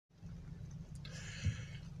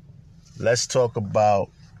Let's talk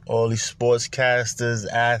about all these sportscasters,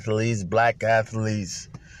 athletes, black athletes,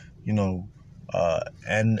 and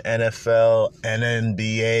NFL,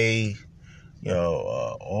 NBA,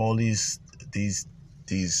 all these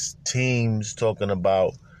teams talking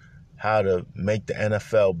about how to make the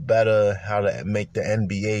NFL better, how to make the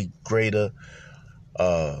NBA greater,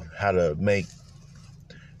 how to make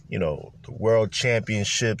the world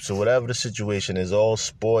championships or whatever the situation is. All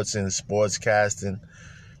sports and sportscasting.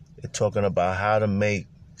 They're talking about how to make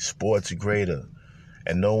sports greater.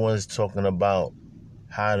 And no one's talking about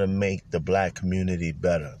how to make the black community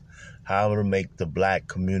better, how to make the black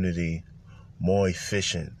community more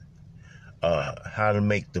efficient, how to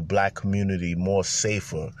make the black community more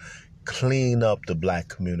safer, clean up the black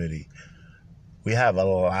community. We have a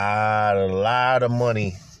lot of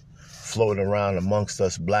money floating around amongst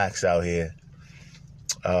us blacks out here.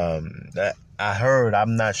 That I heard,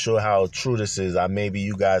 I'm not sure how true this is. Maybe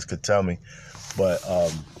you guys could tell me. But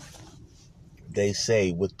they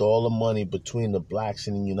say with all the money between the blacks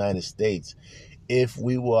in the United States, if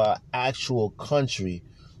we were an actual country,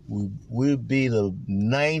 we'd be the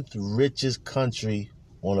 9th richest country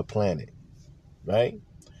on the planet, right?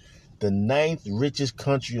 The 9th richest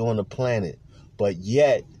country on the planet. But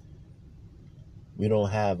yet, we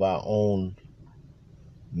don't have our own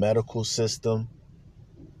medical system.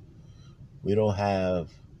 We don't have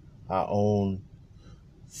our own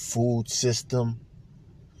food system,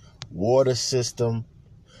 water system.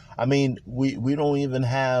 I mean, we don't even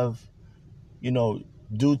have,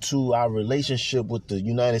 due to our relationship with the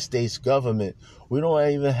United States government, we don't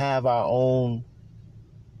even have our own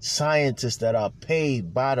scientists that are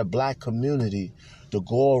paid by the black community to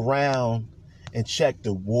go around and check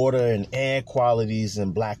the water and air qualities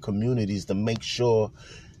in black communities to make sure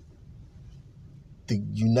the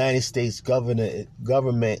United States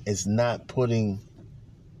government is not putting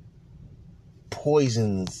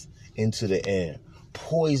poisons into the air,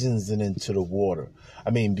 poisons into the water.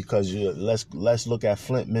 I mean, because let's look at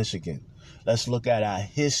Flint, Michigan. Let's look at our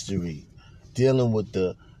history dealing with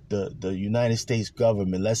the United States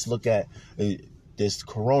government. Let's look at this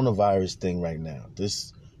coronavirus thing right now.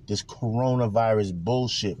 This coronavirus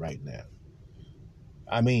bullshit right now.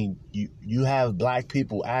 I mean, you have black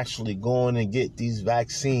people actually going and get these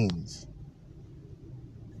vaccines.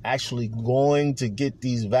 Actually going to get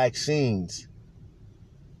these vaccines.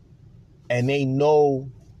 And they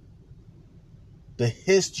know the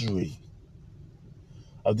history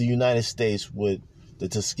of the United States with the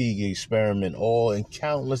Tuskegee experiment, and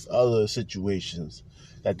countless other situations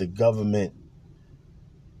that the government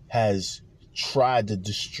has tried to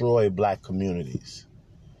destroy black communities.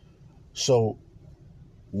 So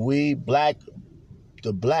the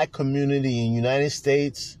black community in the United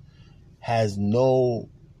States has no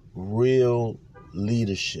real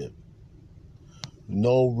leadership.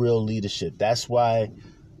 No real leadership. That's why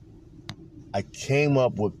I came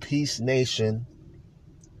up with Peace Nation,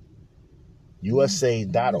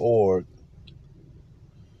 USA.org,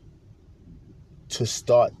 to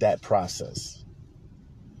start that process.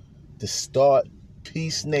 To start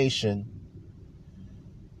Peace Nation,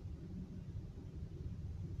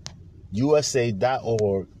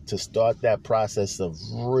 USA.org, to start that process of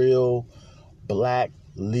real black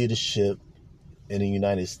leadership in the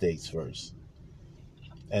United States first.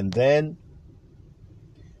 And then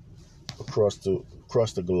across the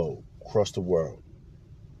globe, across the world.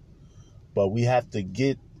 But we have to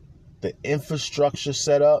get the infrastructure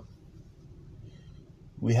set up.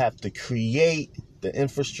 We have to create the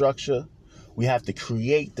infrastructure. We have to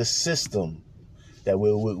create the system that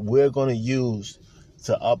we're going to use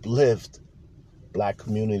to uplift black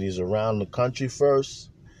communities around the country first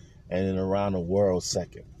and then around the world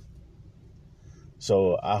second.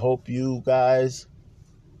 So I hope you guys,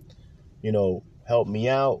 help me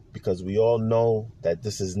out, because we all know that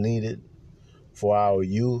this is needed for our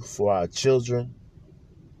youth, for our children,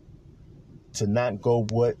 to not go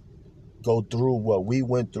through what we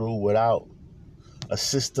went through without a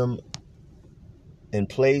system in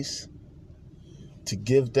place to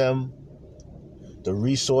give them the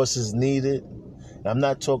resources needed. And I'm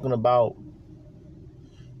not talking about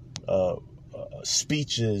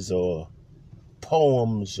speeches or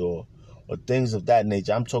poems or things of that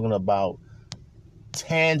nature. I'm talking about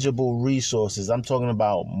tangible resources. I'm talking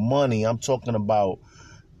about money. I'm talking about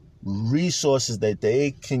resources that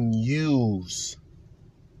they can use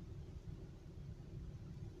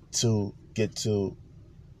to get to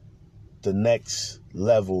the next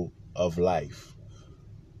level of life.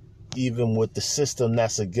 Even with the system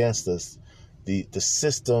that's against us, the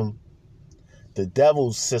system, the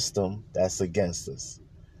devil's system that's against us.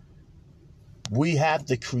 We have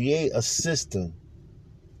to create a system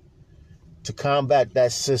to combat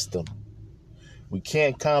that system. We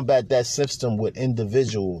can't combat that system with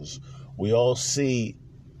individuals. We all see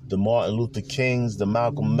the Martin Luther Kings, the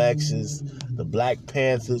Malcolm X's, the Black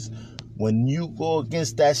Panthers. When you go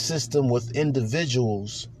against that system with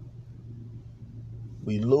individuals,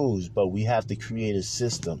 we lose. But we have to create a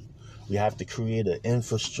system. We have to create an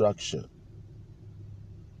infrastructure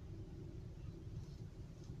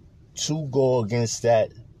to go against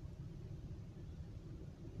that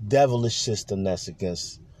devilish system that's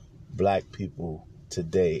against black people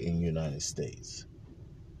today in the United States.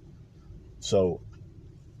 So,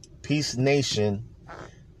 Peace Nation,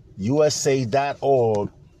 USA.org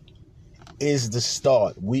is the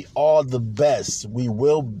start. We are the best. We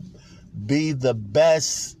will be the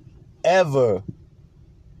best ever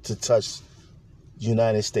to touch the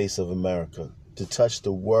United States of America, to touch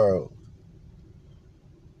the world.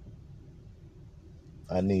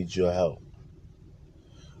 I need your help.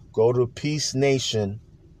 Go to Peace Nation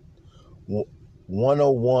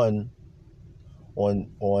 101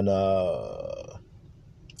 on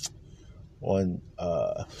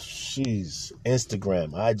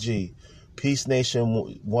Instagram, IG, Peace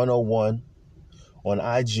Nation 101 on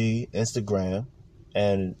IG, Instagram,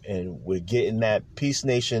 and we're getting that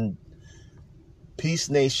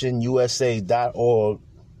PeaceNationUSA.org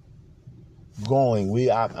going.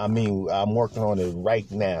 I'm working on it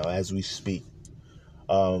right now as we speak.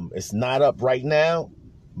 It's not up right now,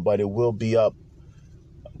 but it will be up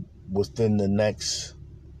within the next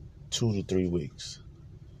 2 to 3 weeks.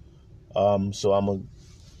 So I'm going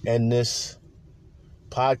to end this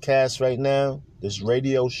podcast right now, this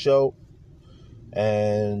radio show,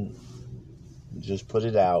 and just put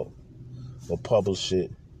it out or publish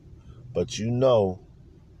it. But you know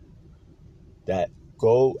that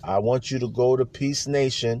I want you to go to Peace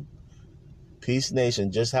Nation,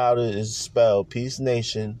 just how it is spelled, Peace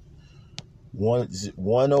Nation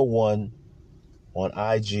 101 on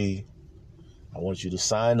IG. I want you to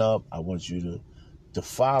sign up. I want you to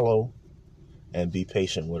follow and be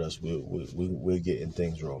patient with us. We're getting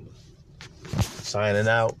things rolling. Signing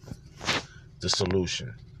out, The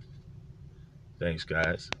Solution. Thanks,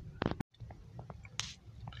 guys.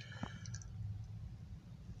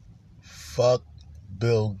 Fuck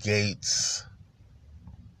Bill Gates.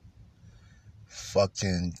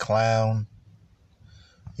 Fucking clown.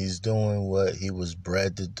 He's doing what he was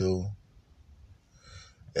bred to do.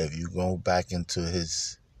 If you go back into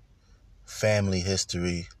his family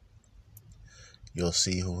history, you'll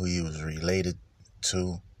see who he was related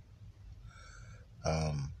to.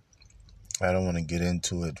 I don't want to get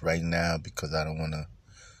into it right now because I don't want to,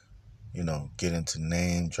 get into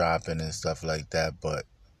name dropping and stuff like that. But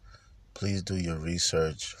please do your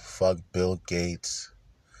research. Fuck Bill Gates.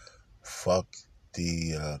 Fuck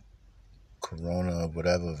the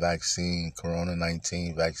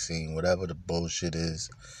Corona-19 vaccine, whatever the bullshit is.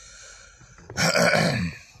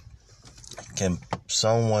 Can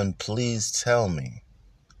someone please tell me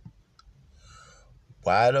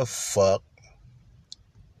why the fuck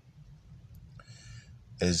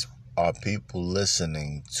are people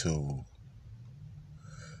listening to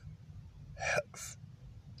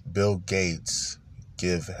Bill Gates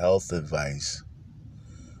give health advice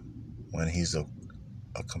when he's a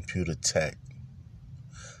computer tech?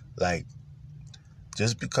 Like,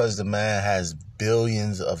 just because the man has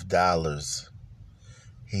billions of dollars,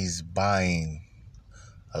 he's buying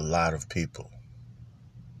a lot of people.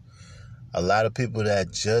 A lot of people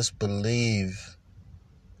that just believe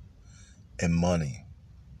in money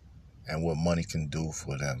and what money can do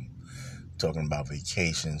for them. Talking about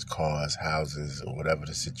vacations, cars, houses, or whatever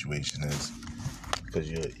the situation is.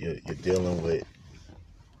 Because you're dealing with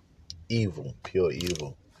evil, pure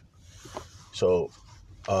evil. So,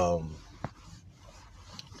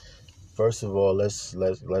 first of all, let's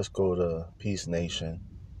go to Peace Nation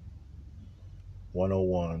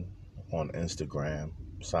 101 on Instagram.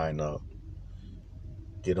 Sign up.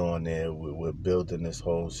 Get on there. We're building this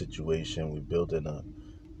whole situation. We're building an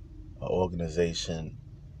organization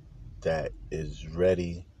that is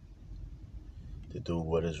ready to do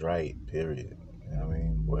what is right, period.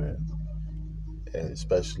 We're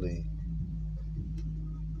especially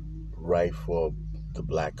right for the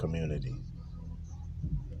black community.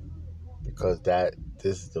 Because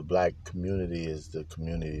the black community is the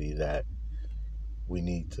community that we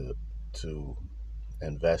need to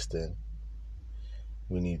invest in.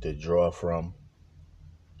 We need to draw from.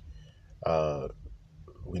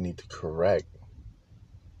 We need to correct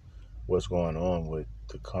what's going on with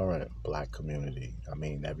the current black community.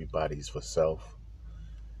 Everybody's for self,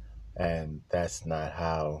 and that's not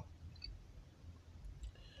how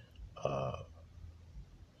uh,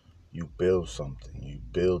 you build something. You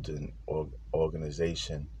build an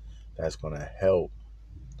organization that's going to help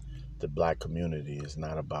the black community. It's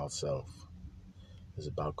not about self. It's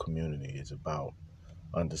about community. It's about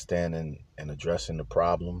understanding and addressing the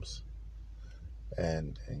problems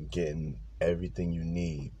and getting everything you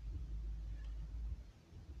need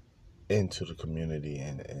into the community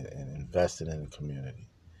and invested in the community.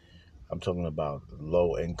 I'm talking about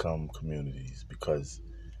low income communities because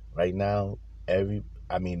right now, the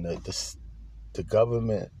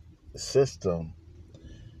government system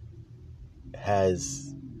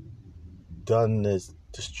has done this,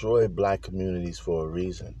 destroyed black communities for a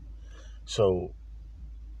reason. So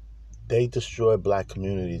they destroy black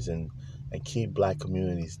communities and keep black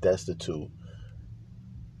communities destitute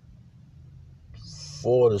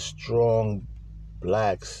for the strong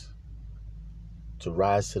blacks to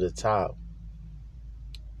rise to the top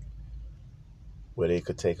where they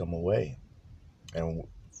could take them away. And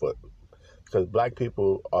for because black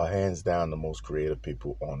people are hands down the most creative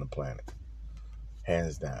people on the planet.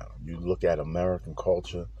 Hands down. You look at American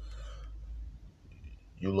culture,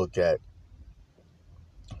 you look at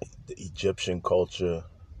the Egyptian culture,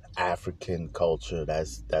 African culture,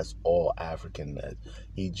 that's all African.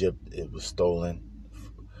 Egypt, it was stolen,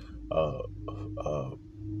 uh, uh,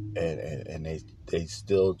 and they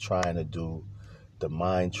still trying to do the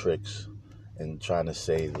mind tricks and trying to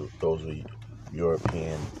say those are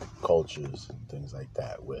European cultures and things like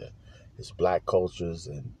that, where it's black cultures.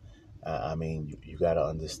 And you got to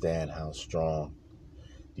understand how strong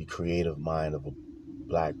the creative mind of a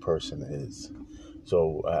black person is.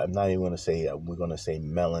 So I'm not even going to say we're going to say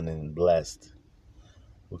melanin blessed,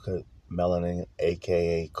 because melanin,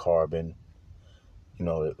 aka carbon.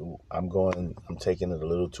 I'm taking it a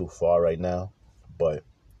little too far right now, but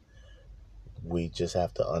we just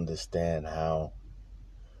have to understand how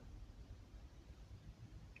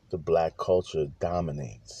the black culture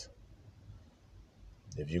dominates.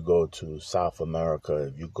 If you go to South America,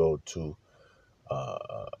 if you go to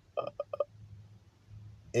uh,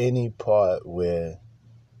 any part where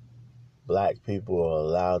black people are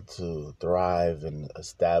allowed to thrive and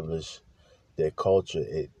establish their culture,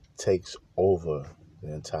 it takes over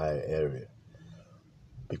the entire area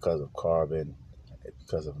because of carbon,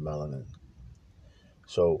 because of melanin.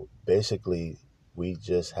 So basically, we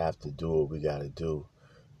just have to do what we got to do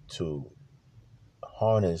to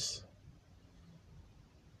harness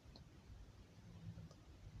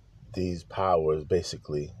these powers,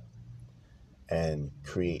 basically, and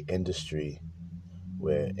create industry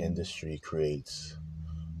where industry creates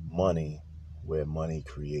money, where money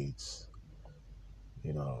creates,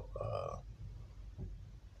 you know,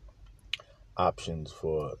 options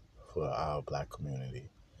for our black community.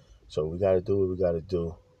 So we got to do what we got to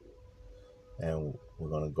do, and we're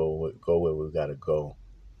gonna go where we got to go,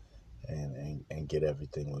 and get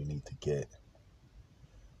everything we need to get.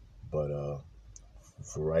 But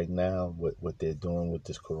for right now, what they're doing with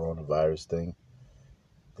this coronavirus thing,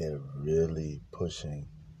 they're really pushing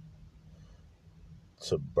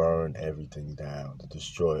to burn everything down, to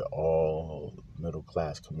destroy all middle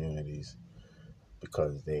class communities,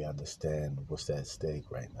 because they understand what's at stake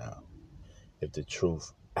right now. If the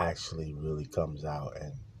truth actually really comes out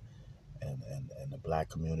and the black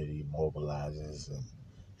community mobilizes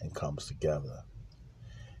and comes together,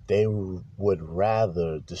 they would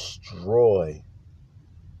rather destroy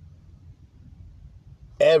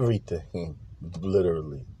everything,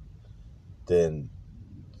 literally, than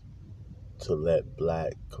to let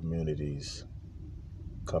black communities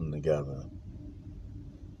come together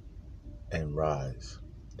and rise.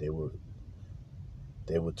 They would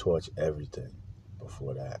they would torch everything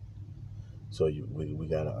before that. So we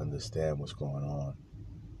got to understand what's going on.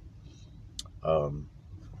 Um,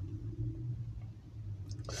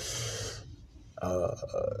 uh,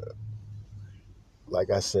 like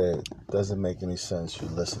I said, it doesn't make any sense you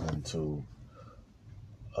listening to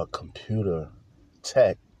a computer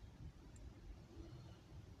tech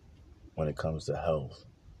when it comes to health.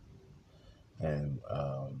 And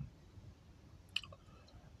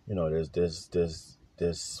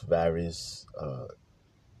there's various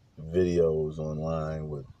videos online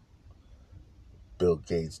with Bill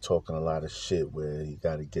Gates talking a lot of shit where you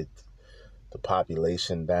got to get the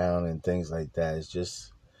population down and things like that.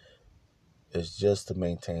 It's just to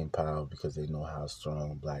maintain power, because they know how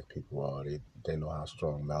strong black people are. They know how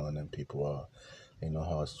strong melanin people are. They know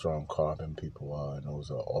how strong carbon people are, and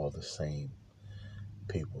those are all the same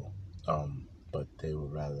people. But they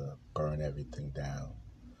would rather burn everything down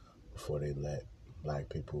before they let black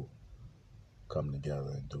people come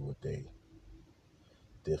together and do what they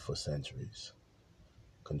did for centuries.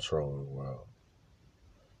 control the world.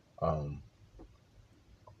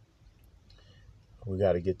 We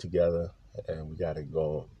got to get together and we got to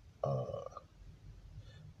go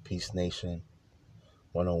Peace Nation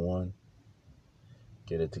 101.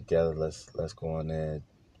 Get it together. Let's go on there,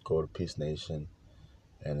 go to Peace Nation,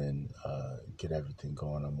 and then get everything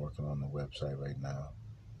going. I'm working on the website right now,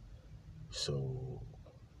 so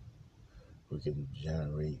we can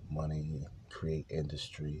generate money, create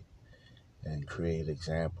industry, and create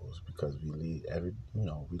examples, because we lead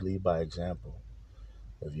by example.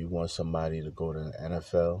 If you want somebody to go to the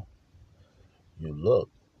NFL, you look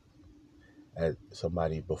at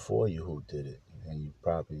somebody before you who did it, and you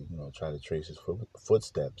probably try to trace his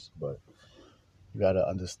footsteps. But you got to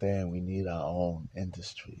understand, we need our own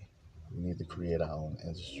industry. We need to create our own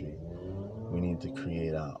industry. We need to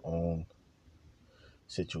create our own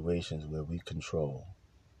situations where we control.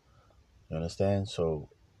 You understand? So,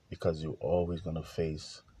 because you're always going to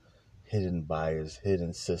face hidden bias,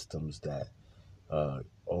 hidden systems that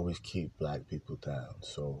always keep black people down.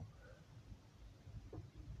 So,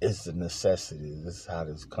 it's a necessity. This is how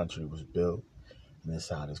this country was built, and this is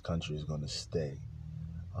how this country is going to stay.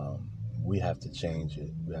 We have to change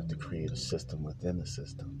it. We have to create a system within the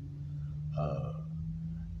system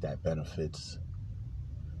that benefits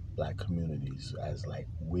black communities, as like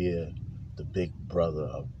we're the big brother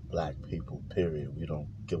of black people, period. We don't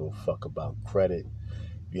give a fuck about credit.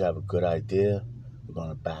 If you have a good idea, we're going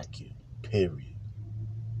to back you, period.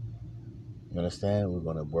 You understand? We're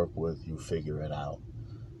going to work with you, figure it out.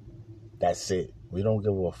 That's it. We don't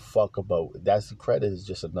give a fuck about, that's the credit is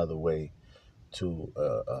just another way to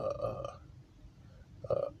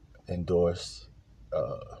endorse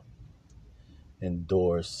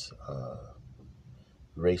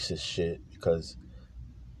racist shit, because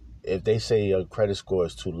if they say your credit score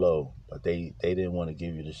is too low, but they didn't want to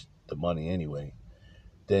give you the money anyway,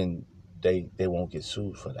 then they won't get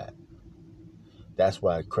sued for that. That's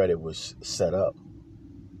why credit was set up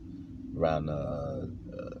around the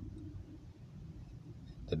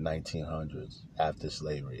 1900s, after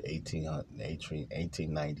slavery,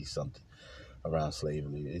 1890 something, around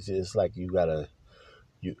slavery. It's like you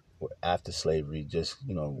after slavery, just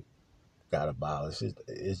got abolished.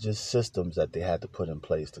 It's just systems that they had to put in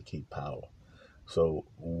place to keep power. So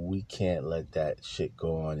we can't let that shit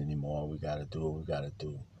go on anymore. We got to do what we got to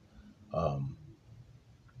do.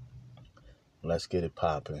 Let's get it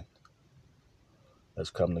popping.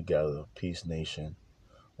 Let's come together. Peace Nation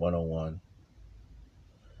 101.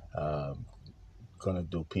 Gonna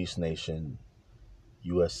do Peace Nation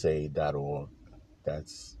USA.org.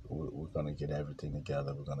 We're gonna get everything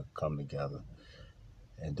together. We're gonna come together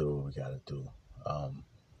and do what we gotta do.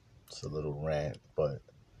 It's a little rant, but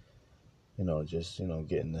just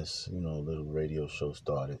getting this little radio show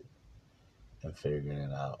started and figuring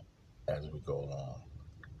it out as we go along.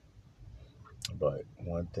 But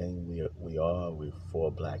one thing we're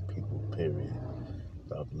for black people, period.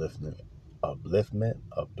 The upliftment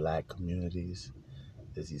of black communities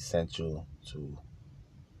is essential to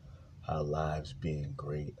our lives being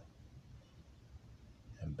great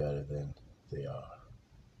and better than they are.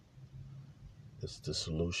 It's the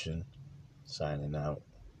solution. Signing out.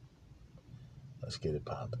 Let's get it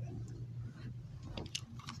popping.